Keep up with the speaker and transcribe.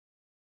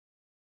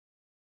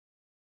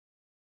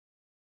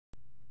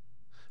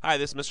Hi,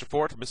 this is Mr.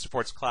 Ford from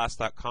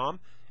MrFordsClass.com,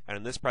 and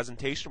in this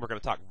presentation we're going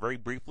to talk very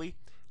briefly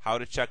how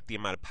to check the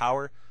amount of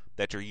power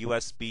that your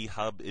USB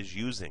hub is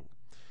using.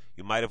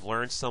 You might have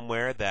learned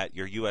somewhere that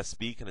your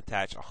USB can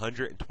attach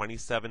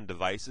 127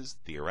 devices,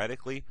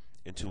 theoretically,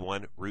 into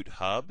one root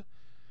hub.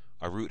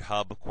 A root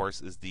hub, of course,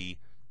 is the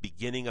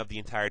beginning of the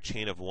entire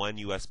chain of one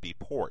USB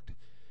port.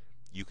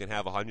 You can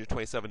have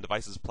 127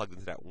 devices plugged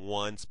into that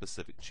one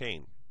specific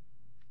chain.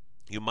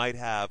 You might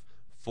have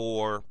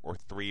 4 or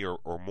 3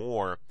 or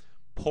more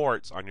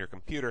ports on your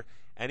computer,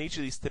 and each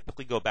of these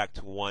typically go back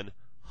to one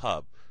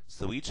hub.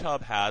 So each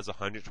hub has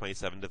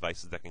 127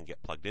 devices that can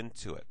get plugged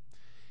into it.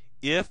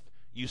 If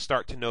you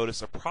start to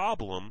notice a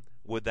problem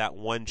with that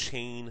one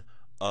chain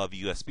of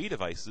USB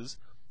devices,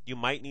 you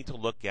might need to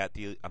look at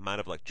the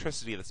amount of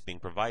electricity that's being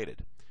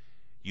provided.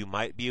 You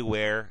might be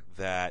aware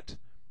that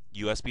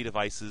USB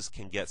devices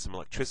can get some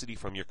electricity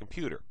from your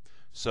computer.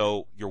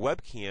 So your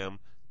webcam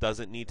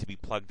doesn't need to be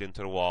plugged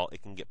into the wall.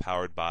 It can get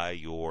powered by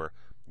your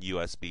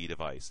USB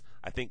device.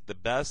 I think the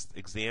best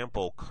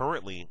example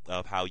currently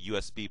of how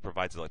USB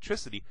provides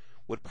electricity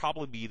would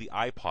probably be the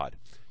iPod.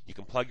 You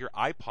can plug your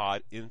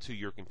iPod into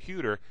your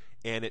computer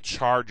and it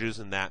charges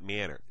in that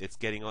manner. It's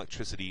getting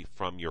electricity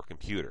from your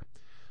computer.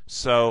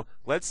 So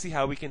let's see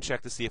how we can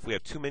check to see if we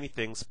have too many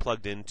things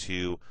plugged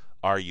into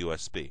our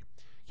USB.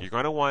 You're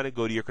going to want to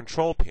go to your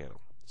control panel.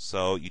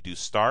 So you do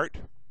Start,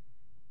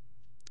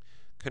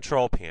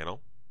 Control Panel,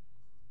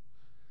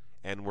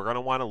 and we're going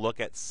to want to look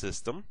at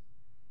System,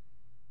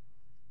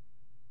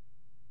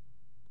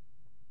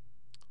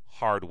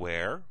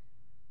 Hardware,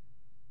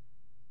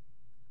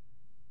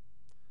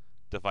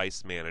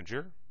 Device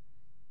Manager.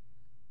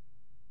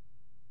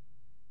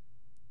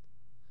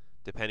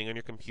 Depending on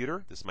your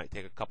computer, this might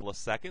take a couple of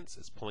seconds.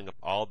 It's pulling up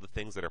all the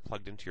things that are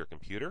plugged into your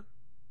computer.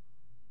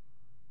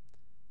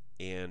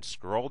 And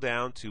scroll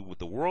down to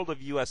the world of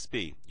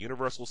USB,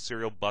 Universal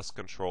Serial Bus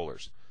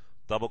Controllers.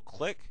 Double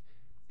click,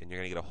 and you're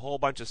going to get a whole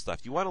bunch of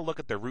stuff. You want to look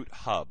at the root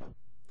hub.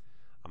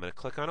 I'm going to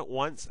click on it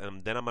once,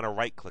 and then I'm going to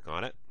right click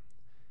on it.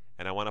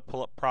 And I want to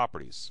pull up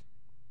Properties.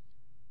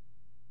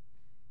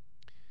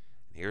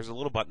 And here's a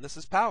little button that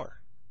says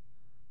Power.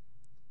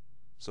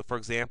 So for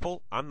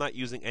example, I'm not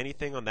using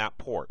anything on that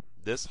port.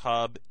 This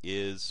hub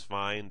is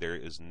fine. There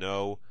is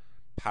no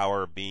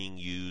power being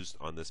used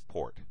on this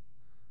port.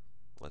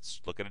 Let's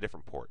look at a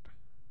different port.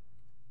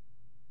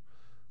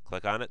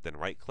 Click on it, then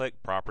right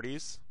click,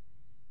 Properties,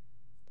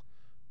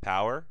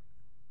 Power.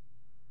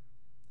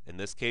 In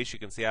this case, you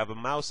can see I have a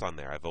mouse on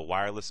there. I have a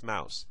wireless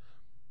mouse.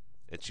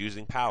 It's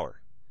using power.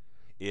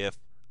 If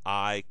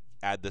I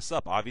add this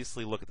up,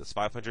 obviously look at this,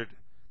 500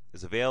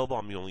 is available.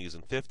 I'm only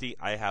using 50.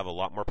 I have a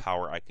lot more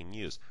power I can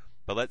use.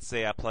 But let's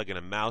say I plug in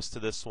a mouse to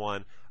this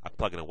one. I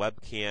plug in a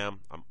webcam.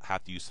 I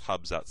have to use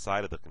hubs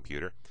outside of the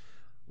computer.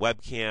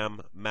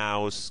 Webcam,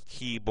 mouse,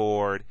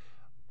 keyboard,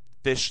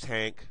 fish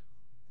tank.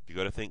 If you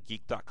go to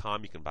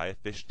thinkgeek.com, you can buy a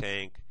fish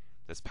tank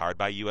that's powered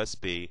by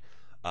USB,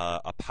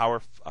 a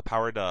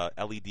powered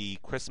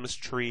LED Christmas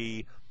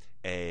tree,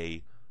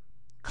 a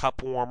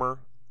cup warmer.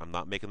 I'm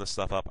not making this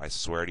stuff up. I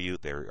swear to you,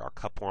 there are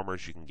cup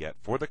warmers you can get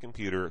for the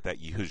computer that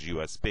use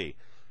USB.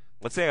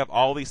 Let's say I have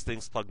all these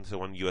things plugged into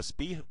one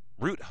USB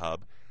root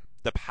hub.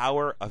 The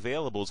power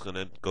available is going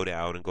to go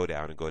down and go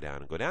down and go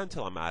down and go down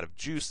until I'm out of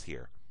juice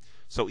here.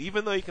 So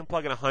even though you can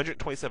plug in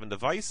 127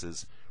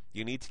 devices,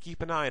 you need to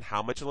keep an eye on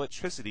how much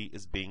electricity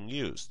is being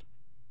used.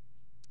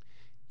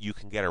 You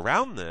can get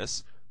around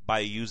this by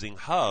using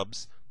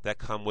hubs that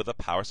come with a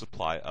power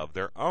supply of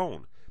their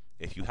own.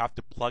 If you have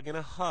to plug in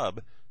a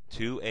hub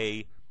to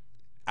a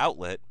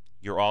outlet,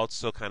 you're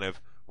also kind of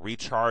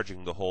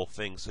recharging the whole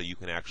thing so you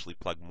can actually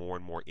plug more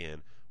and more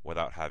in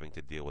without having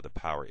to deal with a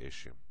power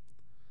issue.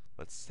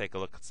 Let's take a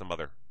look at some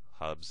other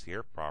hubs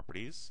here.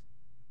 Properties,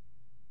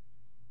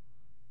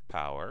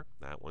 Power,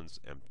 that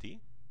one's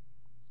empty.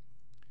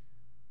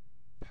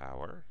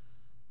 Power,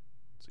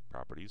 let's see,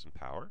 Properties and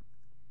Power.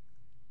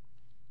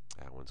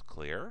 That one's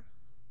clear.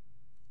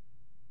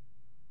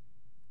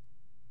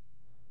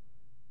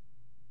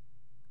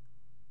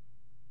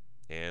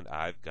 And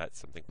I've got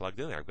something plugged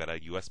in there. I've got a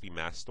USB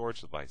mass storage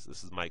device.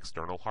 This is my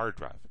external hard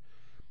drive.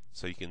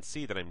 So you can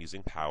see that I'm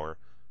using power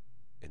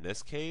in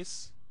this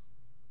case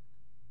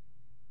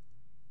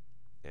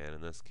and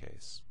in this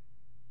case.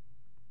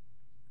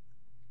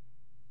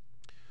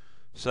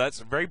 So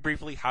that's very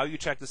briefly how you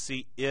check to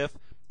see if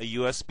a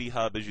USB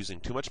hub is using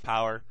too much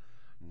power.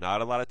 Not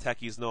a lot of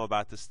techies know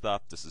about this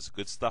stuff. This is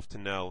good stuff to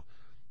know.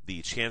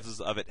 The chances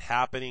of it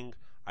happening,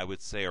 I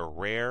would say, are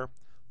rare.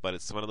 But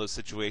it's one of those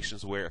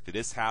situations where if it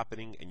is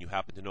happening and you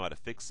happen to know how to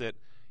fix it,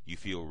 you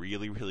feel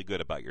really, really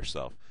good about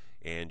yourself.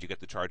 And you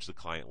get to charge the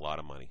client a lot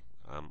of money.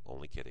 I'm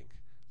only kidding,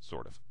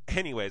 sort of.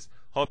 Anyways,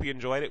 hope you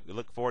enjoyed it. We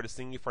look forward to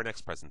seeing you for our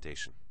next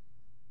presentation.